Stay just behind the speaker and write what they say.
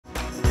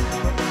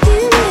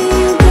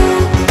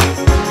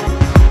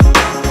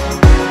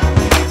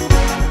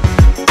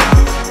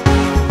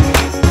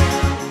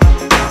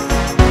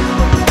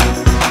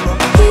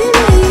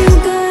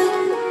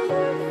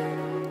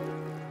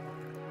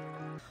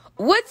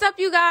What's up,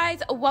 you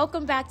guys?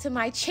 Welcome back to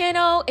my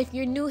channel. If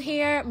you're new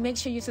here, make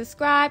sure you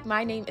subscribe.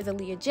 My name is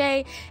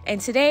Aaliyahjay, and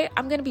today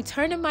I'm gonna be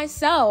turning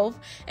myself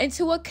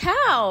into a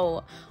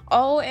cow.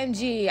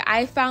 OMG,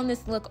 I found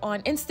this look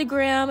on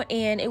Instagram,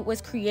 and it was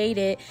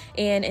created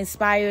and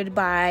inspired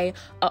by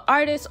an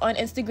artist on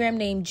Instagram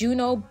named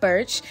Juno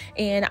Birch,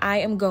 and I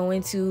am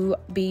going to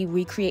be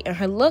recreating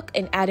her look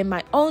and adding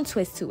my own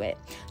twist to it.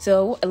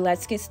 So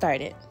let's get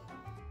started.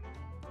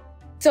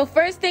 So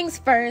first things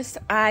first,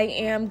 I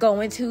am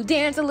going to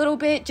dance a little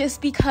bit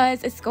just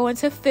because it's going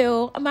to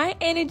fill my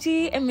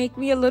energy and make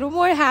me a little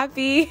more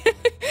happy.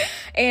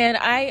 And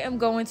I am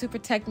going to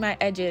protect my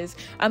edges.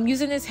 I'm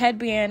using this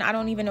headband. I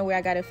don't even know where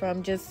I got it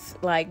from.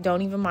 Just like,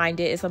 don't even mind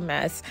it. It's a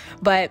mess.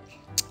 But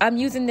I'm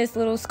using this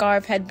little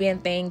scarf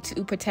headband thing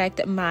to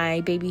protect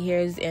my baby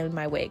hairs and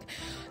my wig.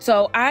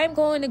 So I'm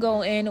going to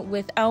go in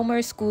with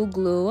Elmer's School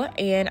Glue,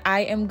 and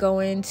I am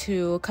going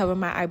to cover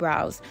my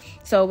eyebrows.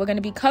 So we're going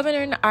to be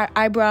covering our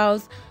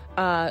eyebrows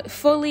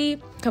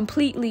fully,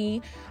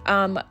 completely.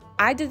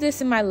 I did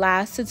this in my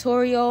last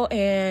tutorial,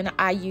 and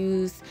I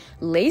used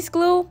lace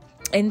glue,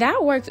 and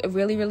that worked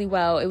really, really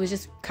well. It was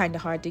just kind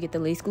of hard to get the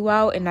lace glue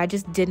out, and I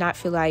just did not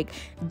feel like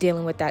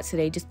dealing with that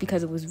today just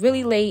because it was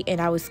really late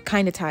and I was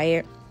kind of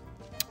tired.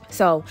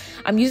 So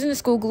I'm using the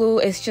school glue.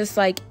 It's just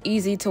like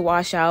easy to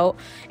wash out,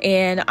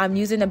 and I'm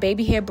using a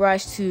baby hair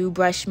brush to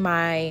brush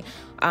my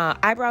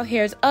eyebrow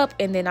hairs up,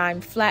 and then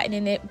I'm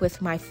flattening it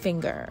with my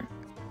finger,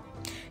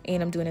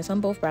 and I'm doing this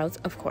on both brows,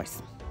 of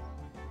course.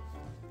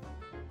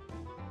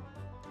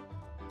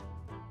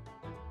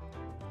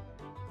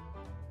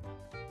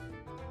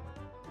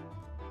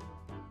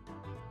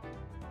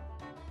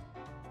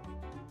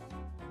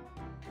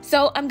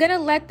 So I'm gonna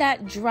let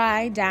that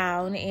dry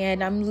down,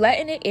 and I'm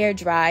letting it air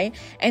dry,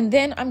 and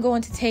then I'm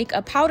going to take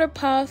a powder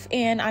puff,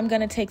 and I'm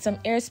gonna take some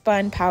air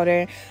spun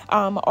powder.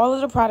 All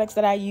of the products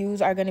that I use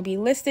are gonna be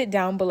listed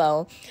down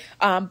below,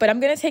 but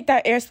I'm gonna take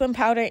that air spun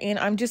powder, and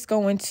I'm just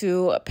going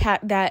to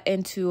pat that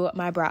into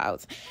my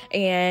brows.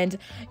 And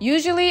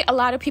usually a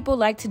lot of people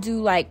like to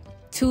do like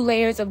 2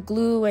 layers of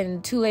glue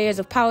and 2 layers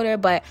of powder,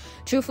 but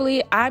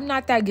truthfully, I'm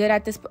not that good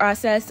at this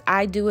process.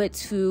 I do it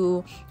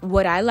to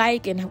what I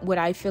like and what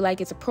I feel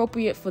like is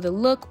appropriate for the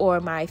look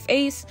or my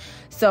face,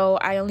 so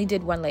I only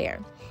did 1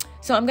 layer.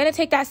 So I'm going to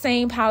take that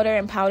same powder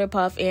and powder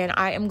puff, and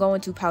I am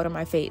going to powder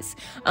my face.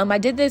 I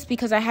did this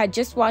because I had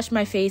just washed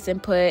my face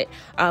and put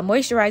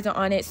moisturizer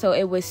on it, so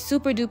it was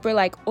super duper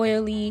like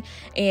oily,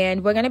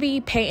 and we're going to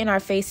be painting our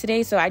face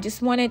today, so I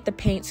just wanted the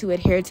paint to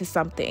adhere to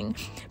something,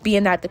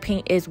 being that the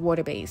paint is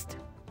water-based.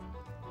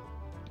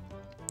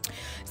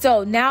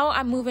 So now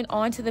I'm moving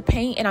on to the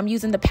paint, and I'm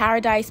using the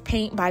Paradise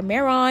Paint by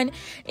Mehron,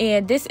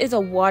 and this is a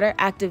water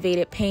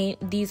activated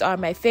paint. These are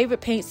my favorite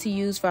paints to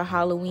use for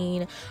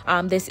Halloween.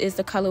 This is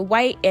the color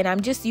white, and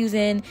I'm just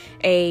using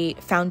a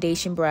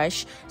foundation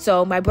brush.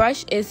 So my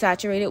brush is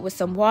saturated with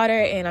some water,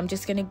 and I'm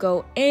just gonna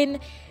go in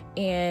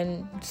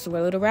and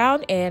swirl it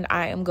around, and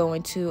I am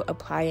going to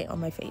apply it on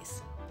my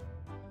face.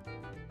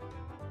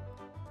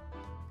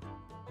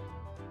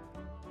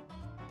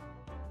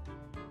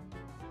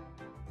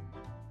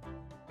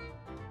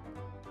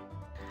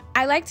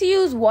 I like to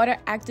use water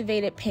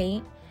activated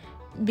paint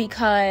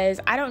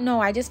because I don't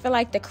know, I just feel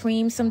like the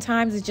cream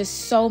sometimes is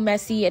just so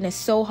messy and it's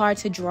so hard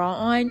to draw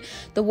on.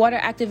 The water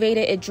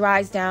activated, it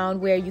dries down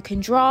where you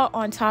can draw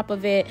on top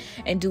of it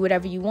and do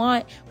whatever you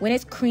want. When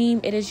it's cream,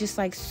 it is just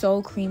like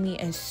so creamy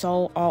and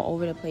so all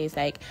over the place.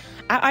 Like,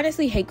 I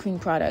honestly hate cream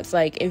products.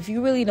 Like, if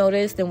you really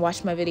noticed and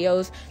watch my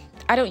videos,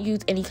 I don't use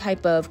any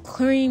type of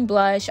cream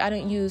blush. I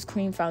don't use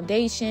cream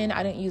foundation.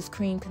 I don't use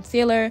cream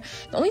concealer.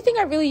 The only thing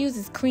I really use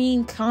is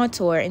cream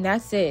contour, and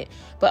that's it.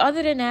 But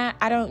other than that,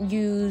 I don't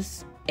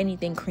use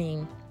anything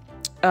cream.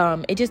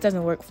 It just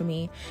doesn't work for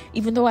me,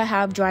 even though I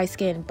have dry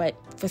skin, but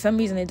for some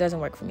reason it doesn't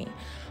work for me.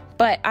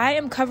 But I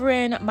am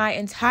covering my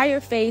entire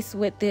face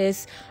with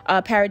this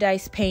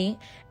Paradise Paint,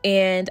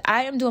 and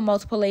I am doing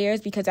multiple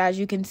layers because, as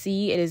you can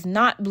see, it is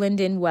not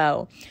blending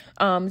well.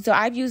 So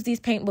I've used these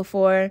paint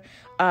before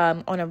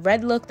on a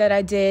red look that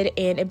I did,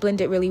 and it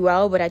blended really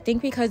well, but I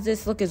think because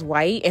this look is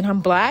white and I'm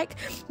black,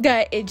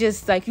 that it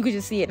just, like, you could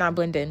just see it not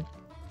blending.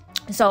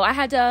 So I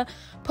had to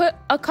put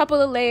a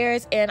couple of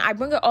layers, and I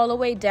bring it all the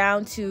way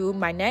down to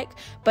my neck,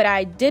 but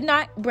I did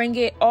not bring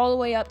it all the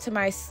way up to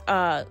my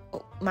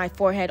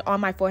forehead,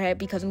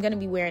 because I'm going to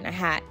be wearing a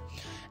hat.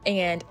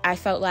 And I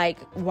felt like,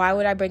 why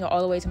would I bring it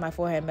all the way to my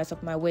forehead and mess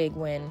up my wig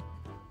when,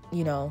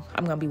 you know,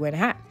 I'm going to be wearing a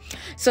hat?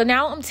 So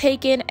now I'm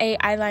taking a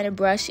eyeliner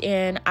brush,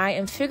 and I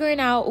am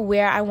figuring out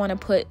where I want to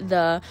put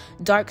the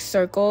dark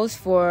circles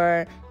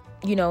for,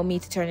 you know, me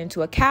to turn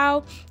into a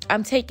cow.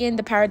 I'm taking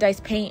the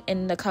Paradise Paint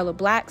in the color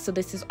black, so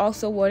this is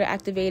also water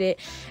activated,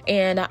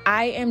 and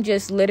I am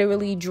just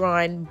literally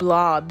drawing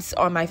blobs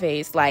on my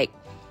face. Like,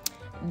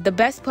 the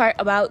best part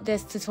about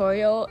this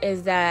tutorial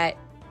is that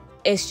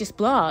it's just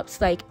blobs.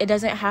 Like, it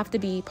doesn't have to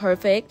be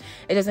perfect.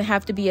 It doesn't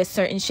have to be a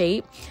certain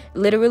shape.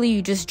 Literally,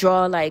 you just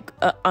draw like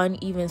an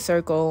uneven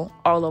circle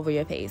all over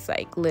your face,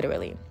 like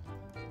literally.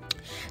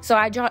 So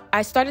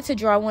I started to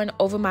draw one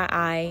over my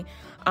eye.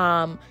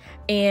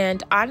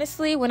 And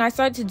honestly, when I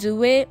started to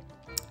do it,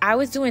 I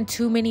was doing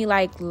too many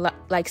like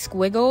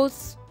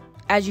squiggles,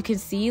 as you can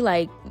see,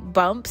 like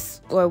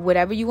bumps or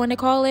whatever you want to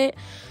call it.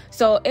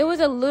 So it was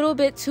a little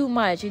bit too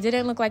much. It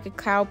didn't look like a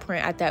cow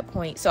print at that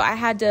point. So I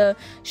had to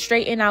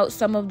straighten out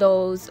some of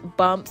those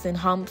bumps and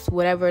humps,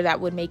 whatever that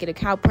would make it a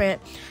cow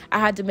print. I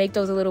had to make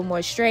those a little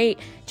more straight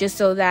just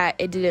so that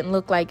it didn't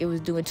look like it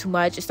was doing too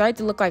much. It started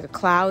to look like a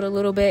cloud a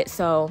little bit.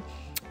 So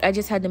I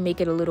just had to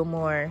make it a little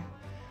more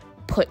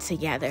put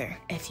together,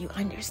 if you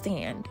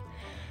understand.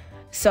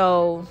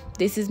 So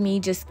this is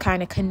me just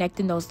kind of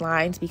connecting those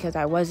lines because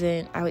I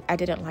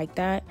didn't like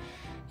that.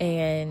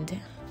 And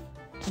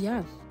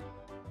yeah.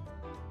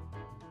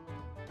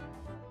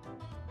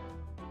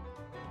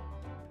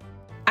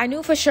 I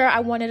knew for sure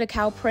I wanted a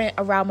cow print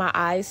around my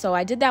eyes, so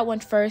I did that one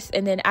first,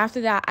 and then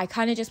after that I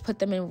kind of just put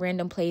them in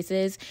random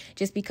places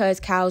just because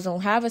cows don't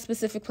have a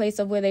specific place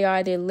of where they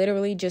are. They're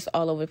literally just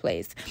all over the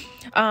place.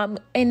 And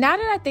now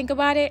that I think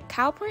about it,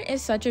 cow print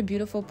is such a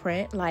beautiful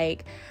print.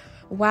 Like,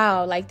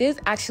 wow, like there's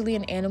actually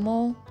an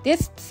animal.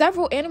 There's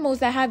several animals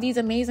that have these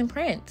amazing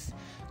prints.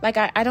 Like,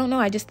 I don't know,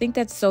 I just think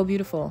that's so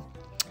beautiful.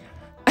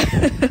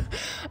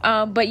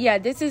 But yeah,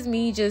 this is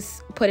me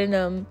just putting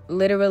them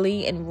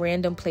literally in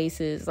random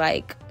places,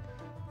 like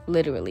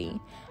literally.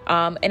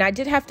 And I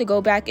did have to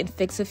go back and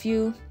fix a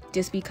few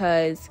just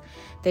because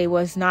they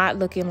was not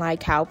looking like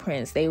cow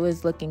prints. They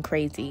was looking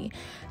crazy.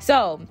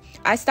 So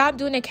I stopped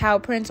doing the cow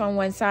prints on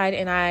one side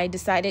and I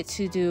decided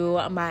to do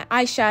my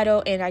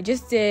eyeshadow, and I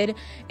just did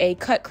a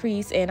cut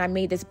crease and I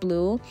made this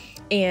blue.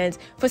 And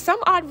for some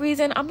odd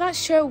reason, I'm not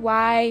sure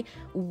why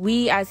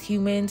we as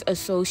humans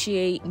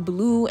associate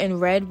blue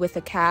and red with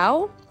a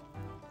cow.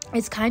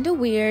 It's kind of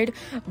weird,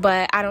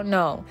 but I don't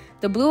know.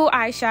 The blue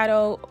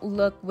eyeshadow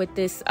look with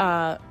this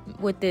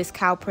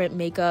cow print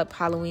makeup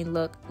Halloween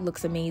look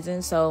looks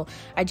amazing. So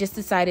I just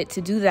decided to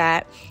do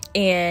that.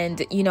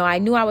 And, you know, I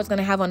knew I was going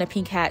to have on a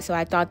pink hat. So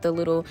I thought the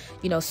little,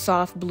 you know,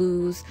 soft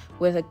blues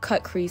with a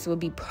cut crease would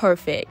be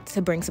perfect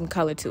to bring some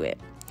color to it.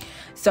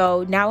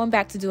 So now I'm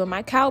back to doing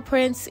my cow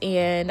prints,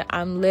 and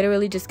I'm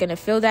literally just going to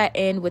fill that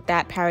in with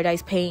that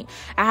Paradise paint.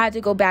 I had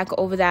to go back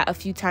over that a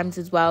few times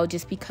as well,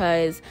 just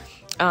because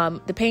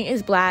the paint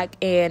is black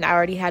and I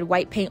already had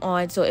white paint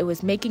on, so it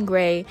was making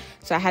gray.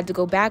 So I had to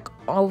go back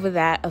over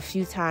that a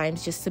few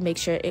times just to make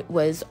sure it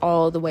was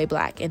all the way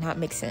black and not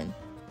mixing.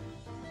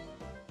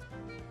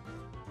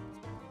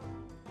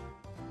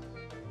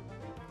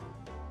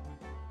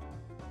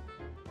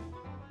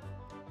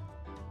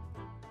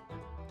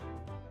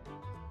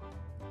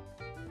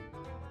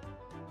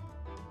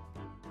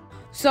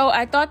 So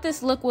I thought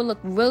this look would look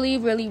really,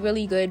 really,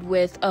 really good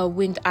with a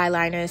winged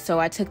eyeliner.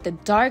 So I took the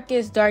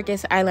darkest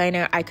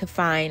eyeliner I could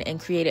find and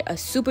created a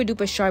super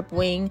duper sharp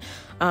wing.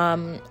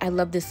 I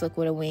love this look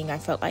with a wing. I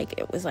felt like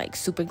it was like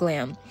super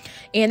glam.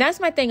 And that's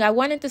my thing. I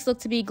wanted this look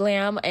to be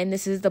glam. And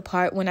this is the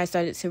part when I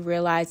started to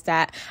realize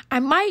that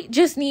I might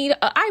just need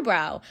an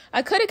eyebrow.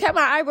 I could have kept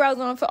my eyebrows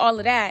on for all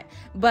of that,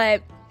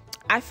 but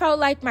I felt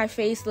like my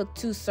face looked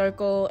too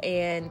circle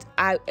and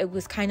it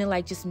was kind of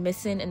like just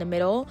missing in the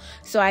middle.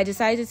 So I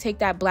decided to take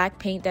that black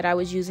paint that I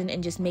was using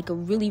and just make a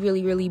really,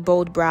 really, really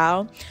bold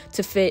brow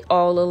to fit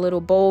all the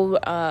little bold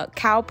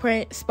cow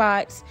print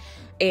spots.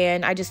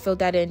 And I just filled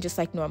that in just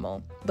like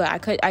normal.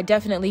 But I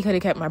definitely could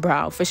have kept my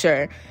brow for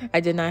sure. I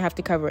did not have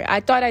to cover it.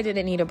 I thought I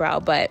didn't need a brow,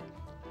 but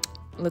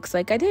looks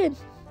like I did.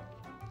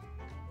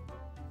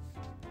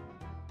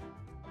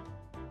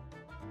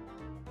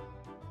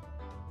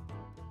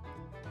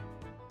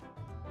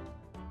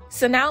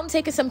 So now I'm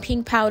taking some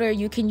pink powder.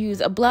 You can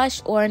use a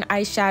blush or an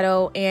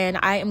eyeshadow, and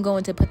I am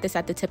going to put this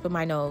at the tip of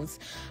my nose.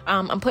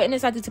 I'm putting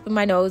this at the tip of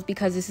my nose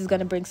because this is going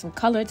to bring some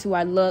color to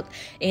our look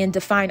and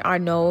define our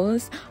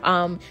nose.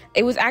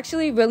 It was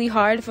actually really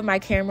hard for my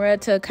camera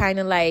to kind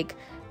of like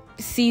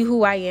see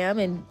who I am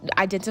and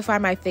identify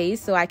my face,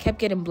 so I kept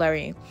getting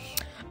blurry.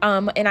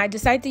 And I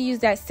decided to use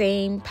that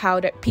same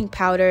pink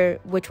powder,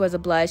 which was a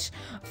blush,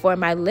 for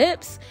my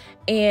lips.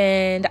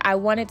 And I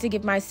wanted to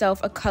give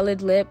myself a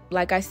colored lip.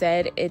 Like I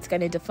said, it's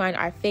going to define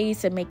our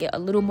face and make it a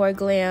little more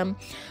glam.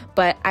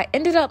 But I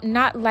ended up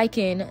not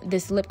liking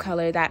this lip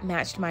color that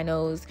matched my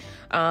nose.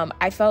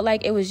 I felt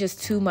like it was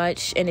just too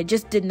much and it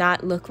just did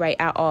not look right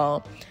at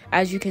all.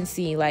 As you can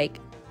see, like,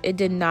 it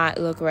did not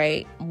look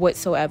right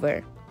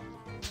whatsoever.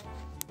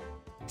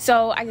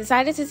 So I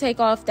decided to take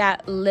off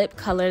that lip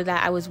color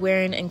that I was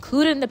wearing,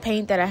 including the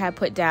paint that I had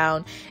put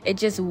down. It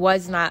just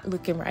was not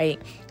looking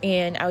right.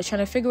 And I was trying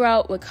to figure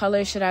out what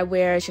color should I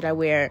wear. Should I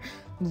wear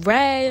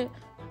red?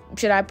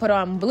 Should I put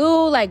on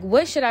blue? Like,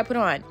 what should I put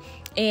on?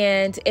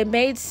 And it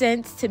made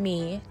sense to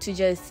me to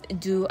just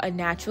do a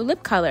natural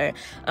lip color.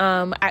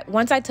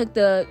 Once I took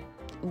the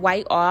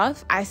white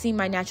off, I see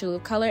my natural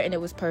lip color and it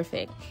was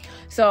perfect.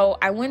 So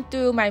I went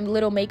through my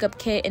little makeup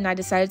kit and I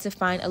decided to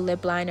find a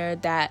lip liner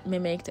that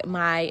mimicked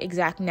my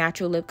exact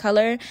natural lip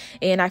color,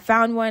 and I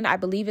found one. I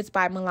believe it's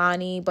by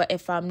Milani, but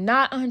if I'm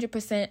not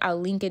 100%, I'll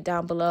link it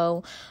down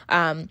below.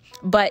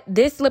 But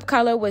this lip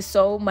color was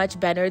so much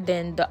better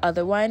than the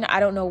other one. I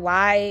don't know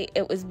why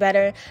it was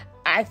better.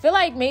 I feel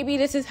like maybe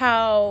this is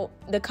how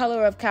the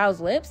color of Cal's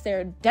lips,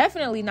 they're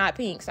definitely not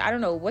pink. So I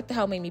don't know what the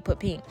hell made me put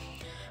pink.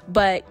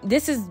 But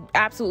this is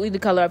absolutely the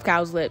color of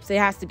Cal's lips. It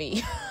has to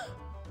be.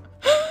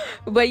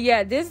 But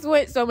yeah, this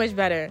went so much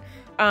better.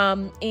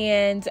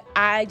 And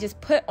I just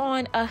put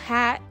on a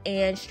hat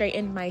and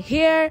straightened my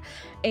hair,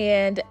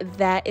 and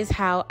that is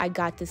how I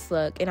got this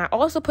look. And I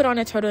also put on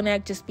a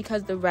turtleneck just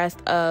because the rest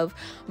of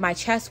my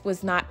chest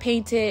was not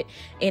painted,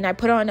 and I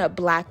put on a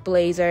black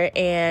blazer,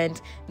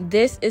 and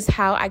this is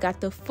how I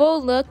got the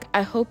full look.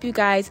 I hope you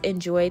guys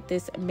enjoyed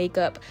this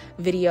makeup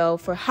video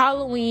for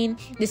Halloween.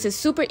 This is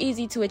super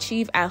easy to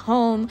achieve at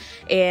home,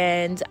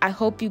 and I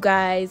hope you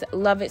guys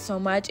love it so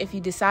much. If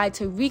you decide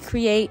to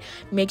recreate,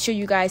 make sure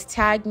you guys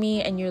tag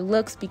me and your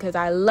looks, because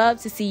I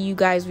love to see you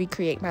guys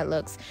recreate my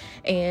looks.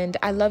 And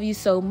I love you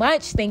so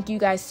much. Thank you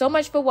guys so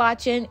much for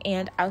watching,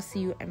 and I'll see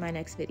you in my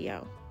next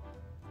video.